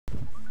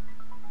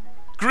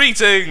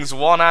Greetings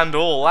one and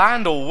all,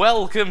 and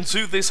welcome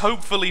to this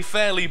hopefully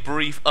fairly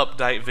brief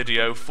update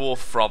video for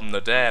From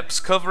the Depths,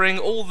 covering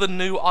all the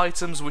new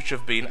items which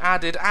have been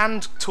added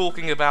and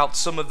talking about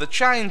some of the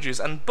changes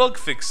and bug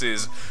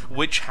fixes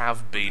which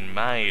have been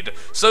made.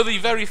 So the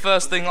very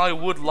first thing I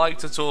would like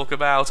to talk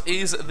about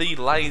is the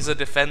laser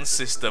defense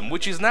system,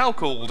 which is now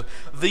called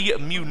the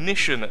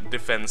munition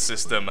defense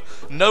system.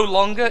 No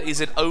longer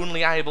is it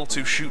only able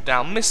to shoot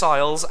down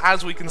missiles.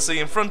 As we can see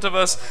in front of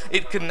us,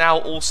 it can now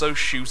also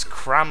shoot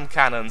cram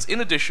cannons, in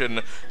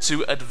addition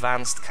to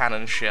advanced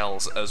cannon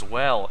shells as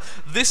well.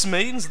 This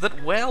means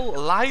that, well,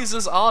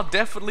 lasers are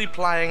definitely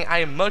playing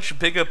a much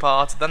bigger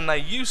part than they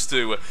used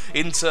to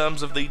in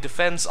terms of the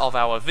defense of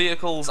our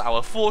vehicles,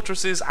 our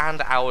fortresses,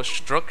 and our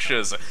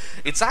structures.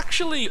 It's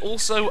actually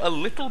also a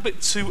little bit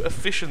too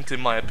efficient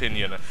in my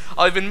opinion.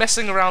 I've been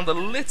messing around a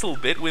little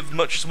bit with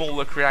much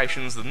smaller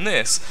creations than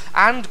this,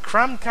 and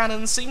cram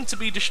cannons seem to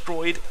be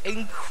destroyed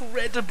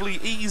incredibly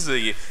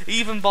easy,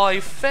 even by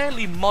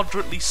fairly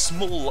moderately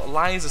small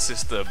laser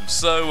systems,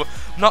 so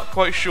not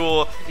quite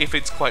sure if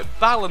it's quite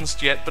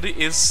balanced yet, but it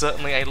is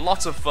certainly a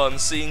lot of fun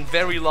seeing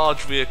very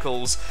large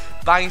vehicles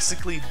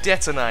basically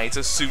detonate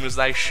as soon as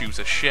they shoot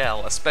a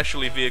shell,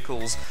 especially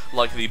vehicles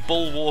like the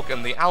Bulwark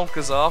and the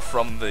Alcazar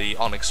from the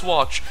Onyx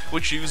Watch,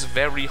 which use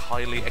very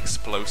highly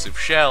explosive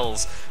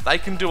shells. They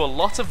can do a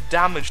lot of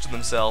damage to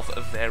themselves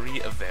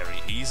very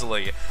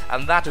easily,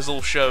 and that is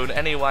all shown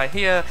anyway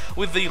here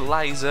with the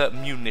laser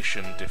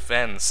munition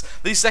defense.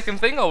 The second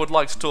thing I would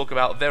like to talk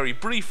about very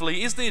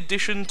briefly is the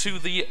addition to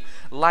the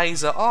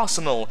laser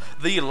arsenal,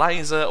 the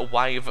laser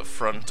wave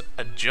front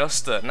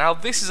adjuster. Now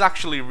this is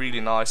actually really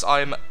nice.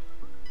 I'm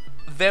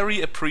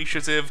very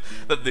appreciative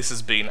that this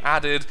has been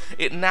added.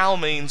 It now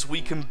means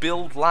we can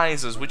build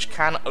lasers which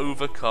can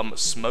overcome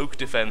smoke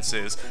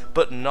defenses,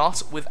 but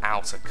not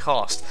without a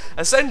cost.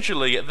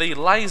 Essentially, the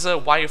laser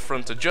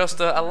wavefront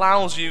adjuster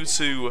allows you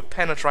to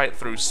penetrate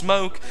through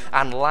smoke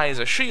and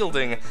laser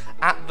shielding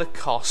at the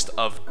cost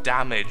of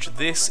damage.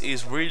 This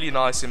is really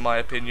nice in my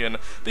opinion,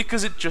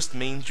 because it just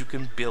means you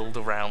can build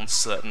around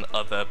certain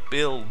other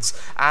builds,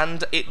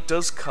 and it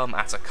does come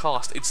at a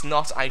cost. It's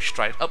not a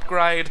straight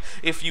upgrade.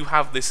 If you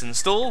have this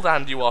installed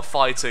and you are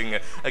fighting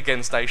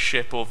against a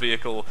ship or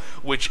vehicle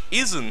which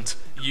isn't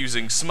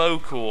using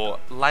smoke or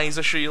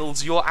laser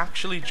shields, you're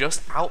actually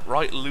just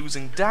outright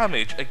losing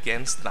damage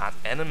against that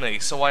enemy.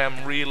 So I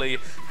am really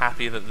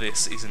happy that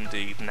this is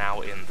indeed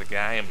now in the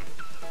game.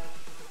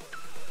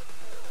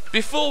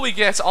 Before we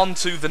get on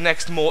to the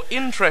next more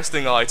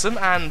interesting item,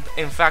 and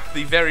in fact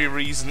the very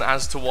reason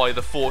as to why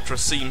the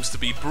fortress seems to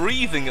be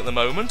breathing at the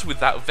moment with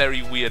that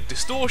very weird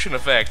distortion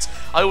effect,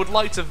 I would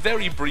like to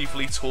very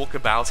briefly talk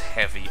about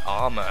heavy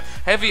armor.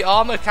 Heavy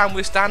armor can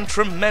withstand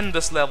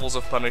tremendous levels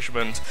of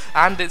punishment,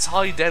 and its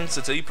high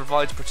density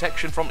provides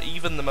protection from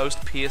even the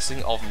most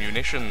piercing of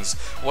munitions,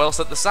 whilst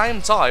at the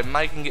same time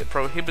making it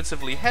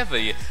prohibitively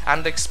heavy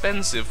and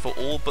expensive for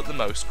all but the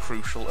most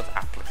crucial of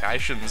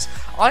applications.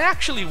 I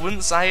actually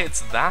wouldn't say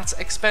it's that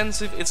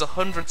expensive. It's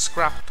 100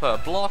 scrap per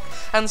block,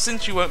 and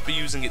since you won't be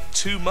using it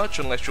too much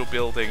unless you're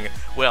building,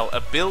 well,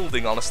 a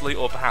building honestly,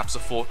 or perhaps a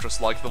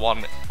fortress like the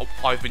one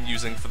I've been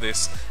using for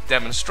this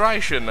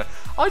demonstration,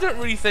 I don't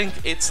really think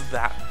it's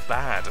that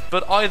bad.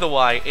 But either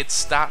way,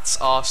 its stats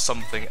are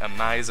something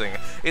amazing.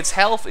 Its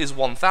health is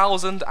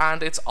 1000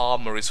 and its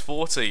armor is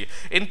 40,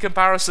 in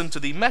comparison to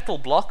the metal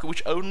block,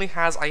 which only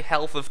has a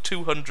health of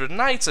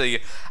 280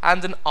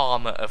 and an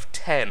armor of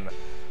 10.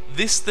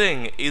 This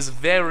thing is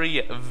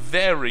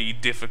very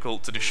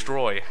difficult to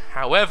destroy.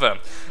 However,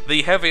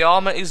 the heavy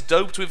armor is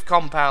doped with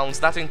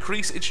compounds that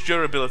increase its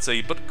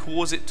durability but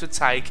cause it to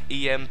take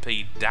EMP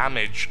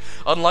damage.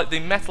 Unlike the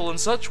metal and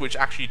such, which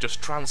actually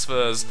just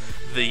transfers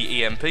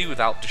the EMP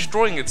without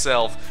destroying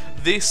itself,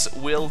 this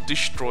will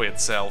destroy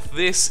itself.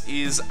 This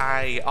is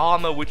a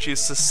armor which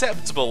is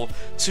susceptible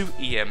to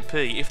EMP.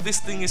 If this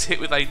thing is hit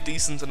with a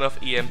decent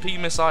enough EMP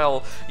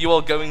missile, you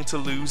are going to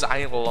lose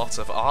a lot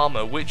of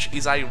armor, which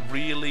is a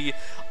really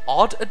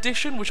odd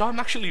addition, which I'm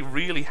actually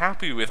really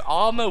happy with.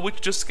 Armor which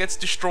just gets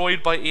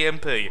destroyed by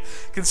EMP.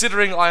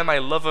 Considering I am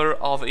a lover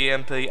of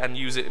EMP and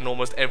use it in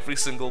almost every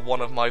single one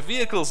of my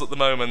vehicles at the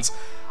moment,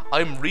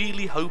 I'm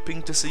really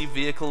hoping to see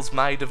vehicles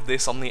made of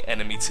this on the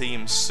enemy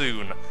team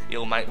soon.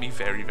 It'll make me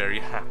very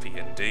happy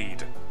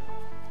indeed.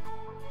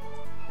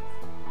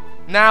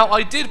 Now,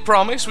 I did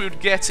promise we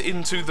would get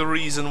into the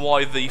reason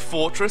why the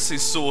fortress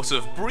is sort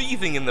of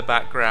breathing in the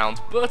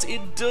background, but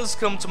it does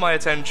come to my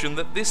attention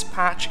that this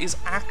patch is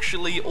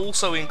actually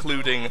also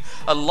including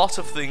a lot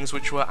of things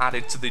which were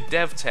added to the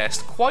dev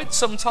test quite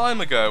some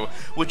time ago,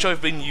 which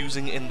I've been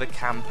using in the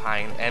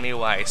campaign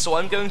anyway, so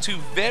I'm going to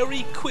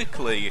very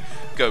quickly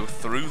go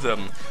through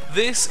them.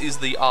 This is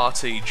the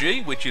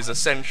RTG, which is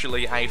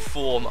essentially a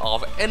form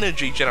of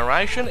energy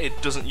generation.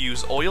 It doesn't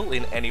use oil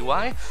in any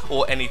way,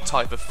 or any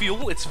type of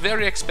fuel. It's very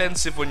very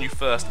expensive when you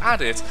first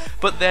add it,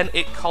 but then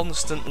it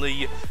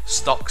constantly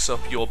stocks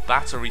up your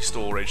battery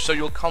storage, so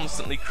you're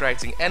constantly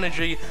creating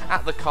energy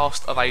at the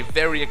cost of a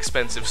very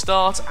expensive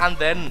start and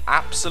then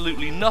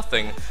absolutely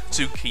nothing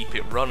to keep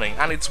it running,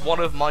 and it's one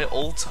of my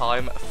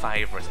all-time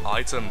favourite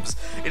items.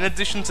 In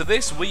addition to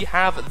this, we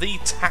have the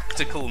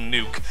Tactical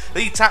Nuke.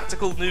 The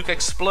Tactical Nuke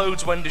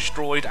explodes when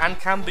destroyed and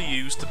can be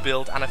used to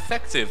build an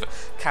effective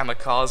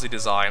kamikaze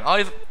design.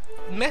 I've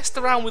messed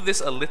around with this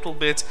a little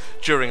bit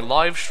during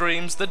live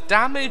streams. The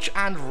damage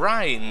and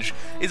range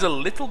is a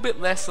little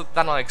bit less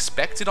than I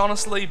expected,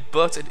 honestly,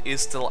 but it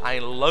is still a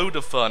load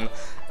of fun.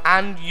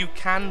 And you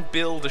can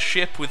build a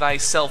ship with a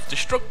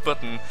self-destruct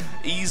button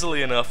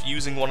easily enough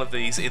using one of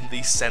these in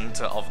the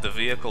centre of the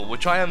vehicle,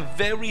 which I am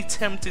very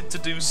tempted to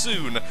do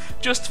soon,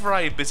 just for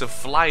a bit of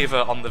flavour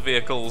on the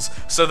vehicles,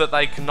 so that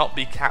they cannot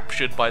be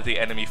captured by the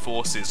enemy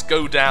forces,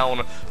 go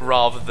down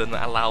rather than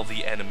allow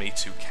the enemy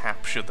to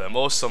capture them,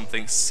 or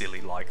something silly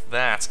like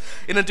that.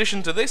 In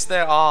addition to this,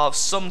 there are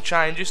some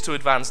changes to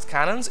advanced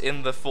cannons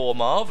in the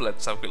form of,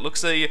 let's have a quick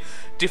look-see,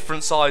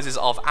 different sizes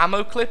of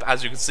ammo clip.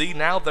 As you can see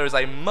now, there is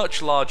a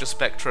much larger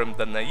spectrum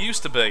than there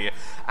used to be,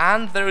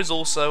 and there is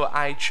also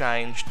a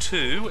change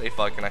to, if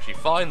I can actually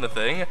find the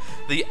thing,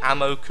 the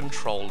ammo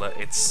controller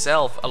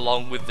itself,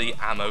 along with the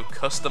ammo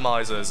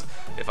customizers.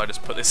 If I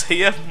just put this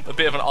here, a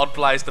bit of an odd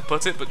place to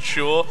put it, but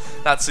sure,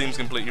 that seems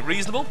completely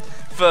reasonable.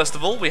 First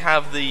of all, we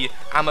have the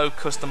ammo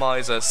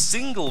customizer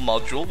single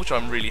module, which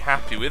I'm really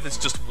happy with. It's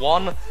just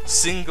one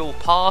single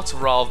part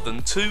rather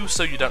than two,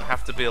 so you don't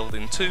have to build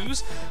in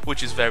twos,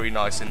 which is very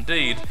nice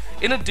indeed.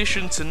 In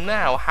addition to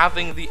now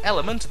having the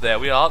element, there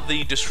we are,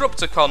 the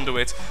disruptor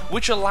conduit,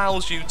 which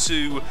allows you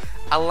to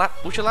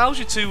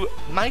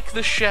make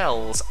the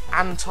shells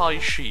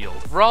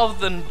anti-shield. Rather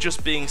than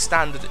just being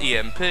standard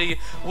EMP,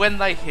 when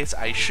they hit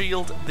a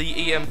shield,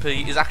 the EMP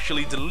is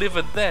actually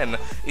delivered then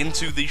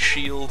into the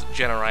shield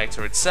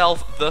generator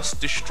itself, thus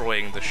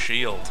destroying the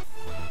shield.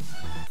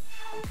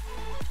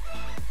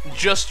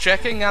 Just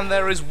checking, and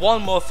there is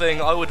one more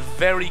thing I would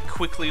very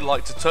quickly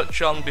like to touch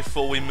on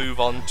before we move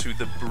on to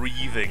the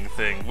breathing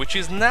thing, which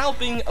is now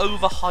being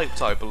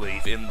overhyped, I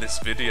believe, in this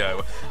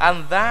video,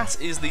 and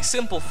that is the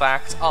simple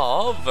fact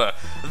of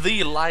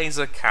the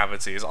laser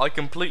cavities. I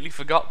completely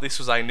forgot this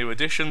was a new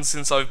addition,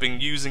 since I've been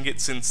using it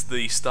since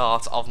the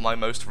start of my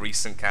most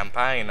recent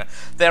campaign.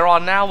 There are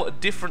now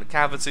different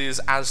cavities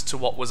as to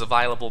what was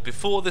available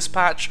before this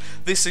patch.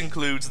 This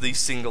includes the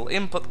single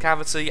input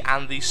cavity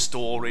and the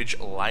storage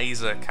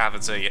laser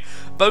cavity.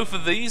 Both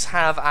of these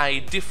have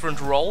a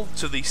different role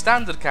to the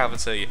standard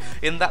cavity,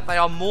 in that they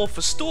are more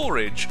for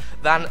storage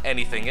than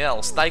anything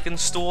else. They can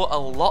store a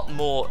lot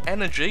more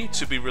energy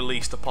to be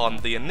released upon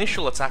the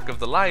initial attack of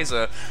the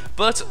laser,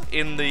 but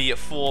in the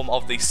form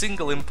of the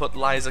single input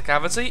laser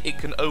cavity, it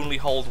can only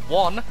hold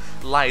one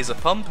laser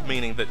pump,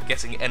 meaning that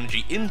getting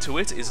energy into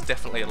it is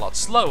definitely a lot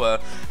slower,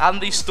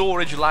 and the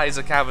storage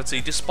laser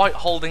cavity, despite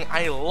holding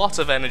a lot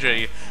of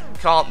energy,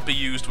 can't be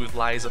used with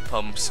laser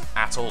pumps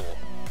at all.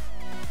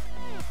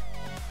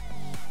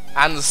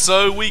 And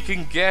so we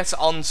can get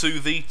onto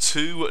the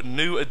two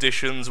new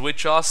additions,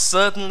 which are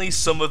certainly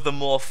some of the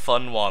more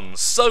fun ones.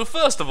 So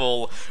first of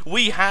all,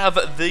 we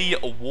have the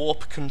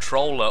warp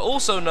controller,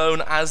 also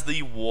known as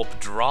the warp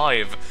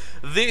drive.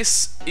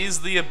 This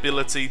is the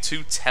ability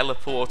to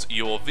teleport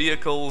your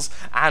vehicles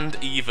and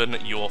even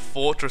your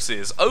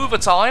fortresses. Over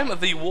time,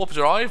 the warp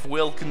drive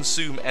will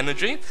consume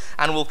energy,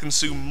 and will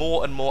consume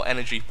more and more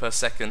energy per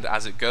second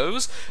as it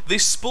goes.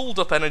 This spooled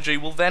up energy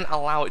will then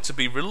allow it to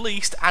be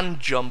released and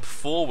jump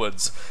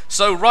forwards.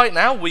 So right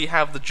now we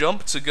have the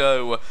jump to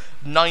go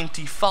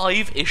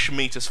 95-ish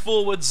meters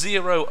forward,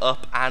 0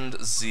 up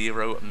and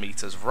 0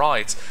 meters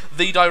right.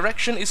 The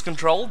direction is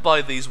controlled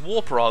by these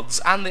warp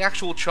rods, and the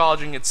actual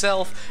charging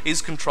itself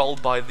is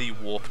controlled by the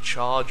warp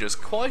chargers.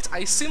 Quite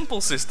a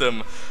simple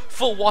system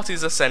for what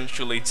is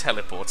essentially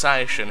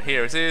teleportation.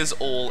 Here it is,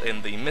 all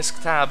in the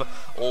MISC tab,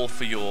 all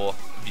for your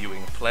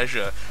viewing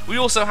pleasure. We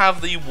also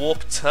have the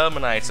Warp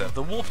Terminator.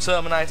 The Warp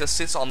Terminator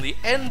sits on the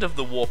end of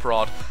the warp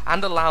rod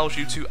and allows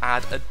you to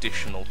add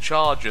additional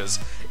charges.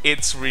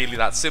 It's really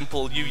that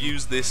simple. You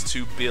use this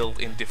to build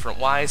in different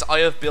ways. I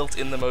have built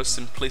in the most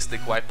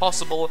simplistic way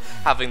possible,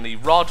 having the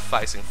rod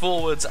facing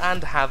forwards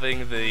and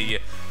having the,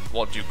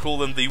 what do you call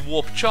them, the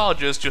warp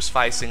chargers just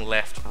facing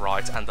left,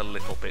 right, and a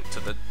little bit to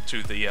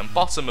the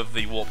bottom of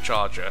the warp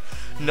charger.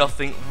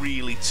 Nothing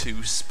really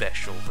too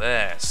special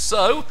there.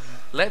 So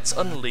let's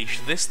unleash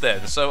this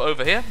then. So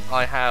over here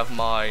I have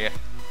my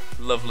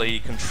lovely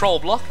control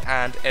block,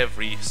 and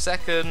every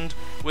second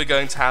we're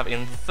going to have,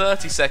 in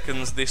 30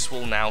 seconds, this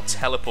will now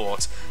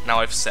teleport. Now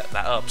I've set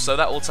that up, so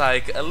that will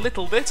take a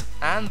little bit,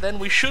 and then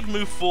we should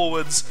move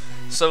forwards.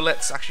 So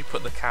let's actually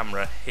put the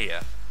camera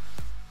here.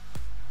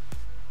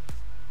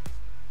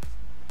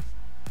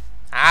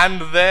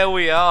 And there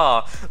we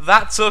are.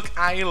 That took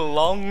a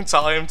long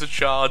time to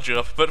charge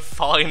up, but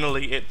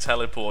finally it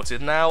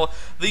teleported. Now,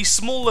 the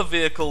smaller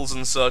vehicles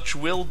and such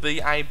will be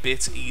a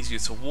bit easier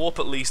to warp,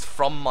 at least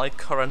from my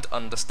current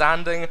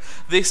understanding.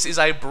 This is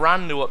a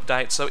brand new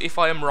update, so if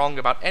I am wrong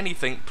about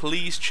anything,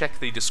 please check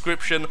the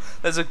description.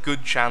 There's a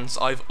good chance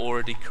I've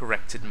already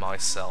corrected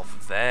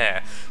myself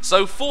there.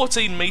 So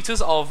 14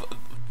 meters of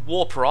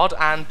warp rod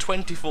and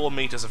 24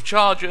 meters of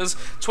charges.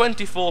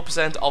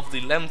 24% of the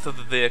length of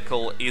the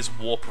vehicle is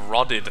warp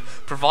rodded,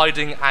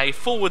 providing a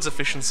forwards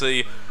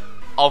efficiency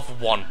of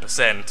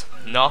 1%.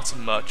 Not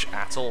much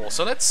at all.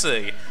 So let's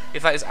see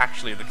if that is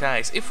actually the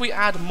case. If we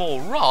add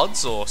more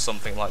rods or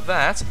something like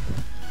that,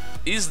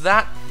 is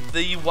that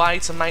the way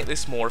to make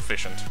this more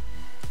efficient?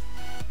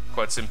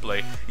 Quite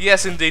simply,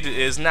 yes indeed it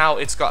is. Now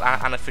it's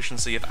got an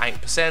efficiency of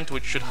 8%,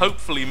 which should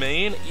hopefully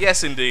mean,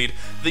 yes indeed,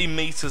 the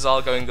meters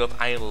are going up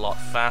a lot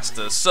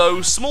faster.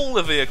 So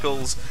smaller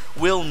vehicles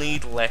will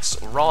need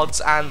less rods,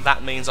 and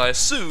that means, I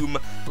assume,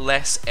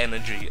 less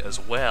energy as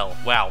well.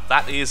 Wow,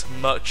 that is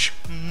much,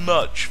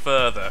 much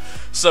further.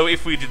 So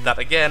if we did that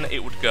again,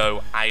 it would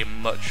go a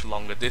much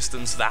longer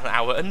distance than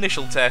our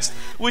initial test,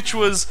 which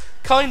was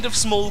kind of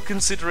small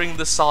considering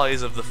the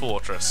size of the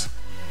fortress.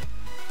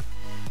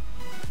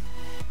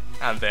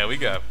 And there we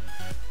go.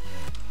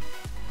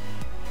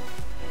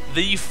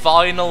 The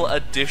final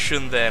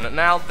addition then.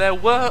 Now, there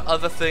were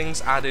other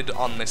things added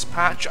on this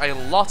patch, a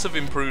lot of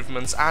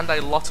improvements and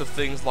a lot of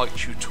things like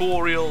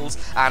tutorials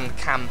and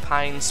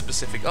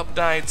campaign-specific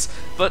updates,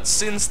 but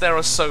since there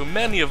are so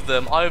many of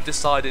them, I've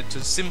decided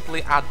to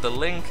simply add the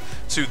link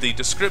to the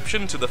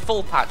description, to the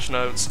full patch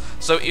notes,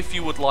 so if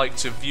you would like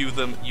to view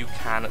them, you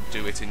can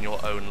do it in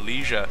your own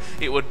leisure.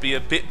 It would be a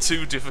bit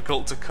too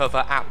difficult to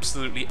cover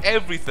absolutely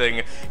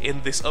everything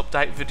in this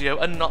update video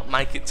and not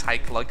make it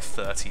take like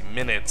 30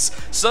 minutes.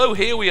 So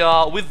here we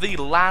are with the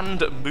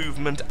land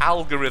movement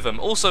algorithm,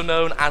 also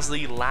known as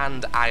the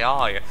land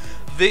AI.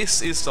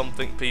 This is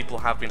something people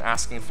have been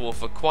asking for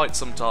quite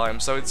some time,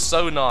 so it's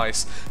so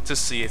nice to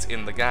see it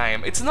in the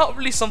game. It's not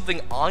really something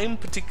I'm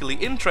particularly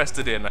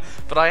interested in,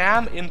 but I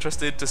am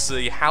interested to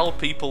see how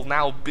people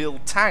now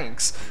build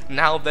tanks,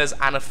 now there's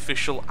an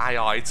official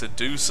AI to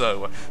do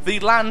so. The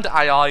land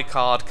AI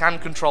card can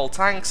control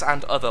tanks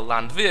and other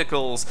land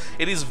vehicles.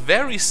 It is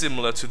very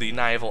similar to the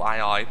naval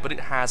AI, but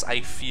it has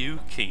a few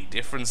key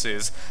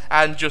differences.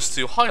 And just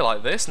to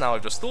highlight this, now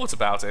I've just thought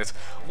about it,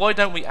 why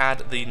don't we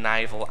add the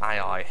naval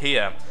AI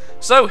here?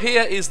 So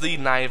here is the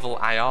naval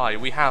AI.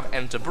 We have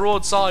enter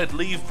broadside,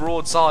 leave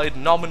broadside,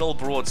 nominal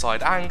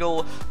broadside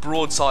angle,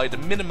 broadside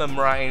minimum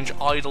range,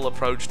 idle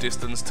approach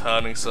distance,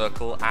 turning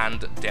circle,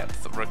 and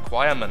depth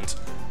requirement.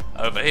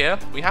 Over here,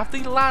 we have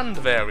the land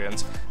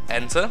variant.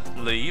 Enter,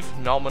 leave,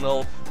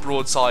 nominal,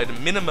 broadside,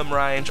 minimum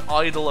range,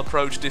 idle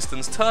approach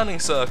distance, turning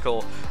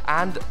circle,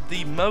 and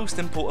the most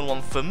important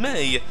one for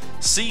me,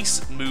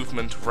 cease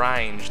movement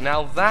range.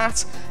 Now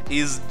that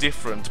is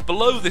different.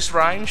 Below this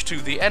range to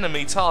the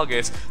enemy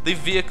target, the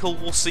vehicle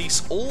will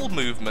cease all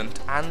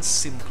movement and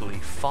simply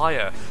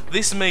fire.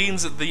 This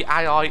means that the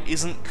AI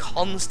isn't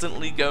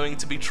constantly going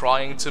to be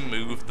trying to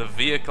move the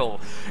vehicle,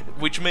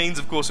 which means,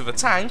 of course, with a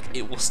tank,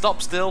 it will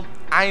stop still,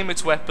 aim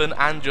its weapon,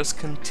 and just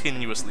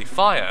continuously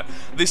fire.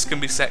 This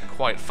can be set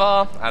quite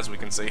far, as we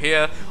can see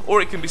here,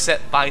 or it can be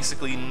set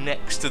basically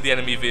next to the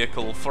enemy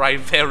vehicle for a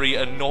very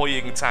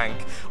annoying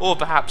tank, or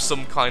perhaps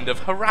some kind of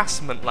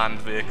harassment land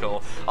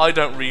vehicle. I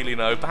don't really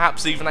know,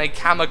 perhaps even a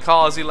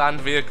kamikaze land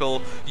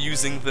vehicle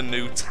using the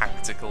new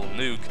tactical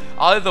nuke.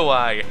 Either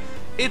way,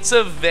 it's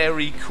a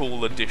very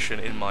cool addition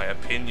in my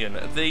opinion.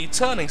 The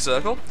turning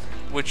circle,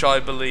 which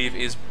I believe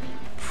is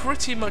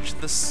pretty much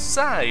the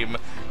same,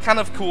 can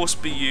of course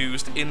be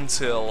used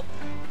until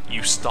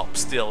you stop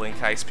still, in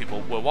case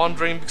people were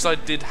wondering, because I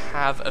did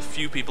have a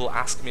few people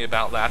ask me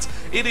about that.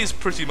 It is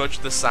pretty much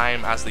the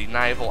same as the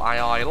naval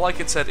AI. Like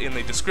it said in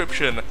the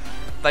description,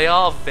 they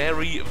are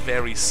very,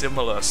 very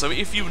similar. So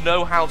if you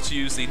know how to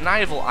use the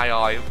naval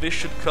AI, this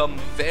should come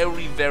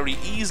very, very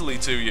easily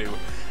to you.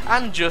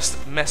 And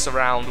just mess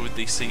around with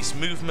the cease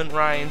movement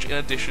range in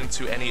addition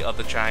to any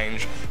other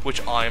change,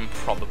 which I'm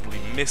probably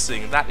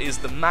missing. That is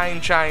the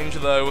main change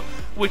though,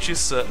 which is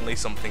certainly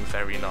something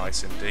very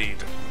nice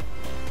indeed.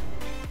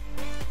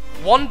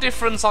 One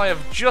difference I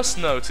have just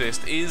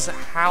noticed is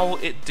how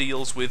it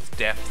deals with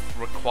depth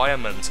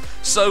requirement.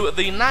 So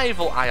the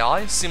naval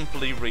AI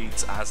simply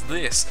reads as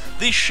this: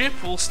 the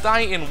ship will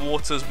stay in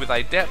waters with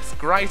a depth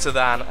greater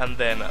than, and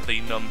then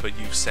the number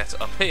you've set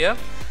up here,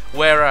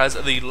 whereas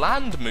the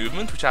land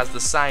movement, which has the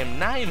same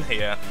name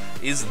here,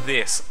 is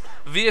this: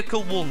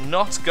 vehicle will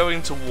not go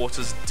into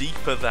waters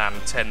deeper than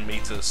 10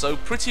 meters, so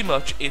pretty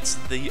much it's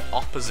the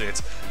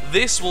opposite.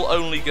 This will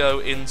only go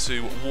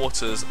into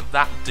waters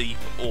that deep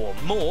or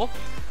more.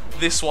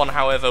 This one,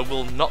 however,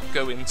 will not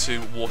go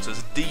into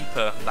waters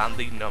deeper than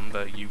the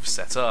number you've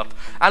set up.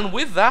 And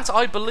with that,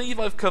 I believe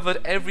I've covered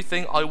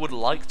everything I would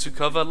like to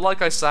cover.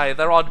 Like I say,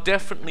 there are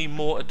definitely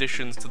more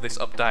additions to this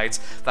update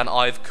than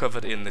I've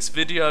covered in this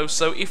video,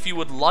 so if you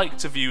would like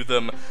to view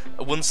them,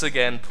 once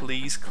again,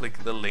 please click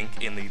the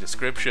link in the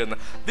description.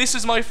 This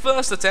is my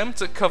first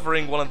attempt at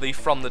covering one of the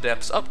From the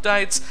Depths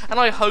updates, and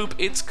I hope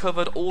it's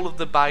covered all of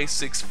the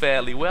basics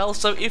fairly well,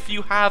 so if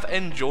you have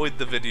enjoyed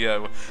the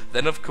video,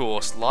 then of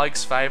course,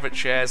 likes, favourites,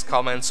 shares,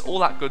 comments, all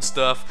that good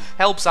stuff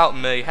helps out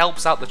me,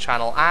 helps out the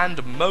channel,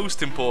 and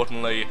most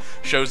importantly,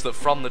 shows that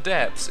From the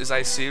Depths is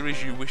a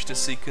series you wish to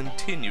see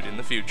continued in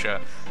the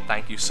future.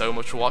 Thank you so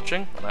much for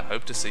watching, and I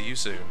hope to see you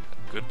soon.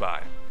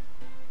 Goodbye.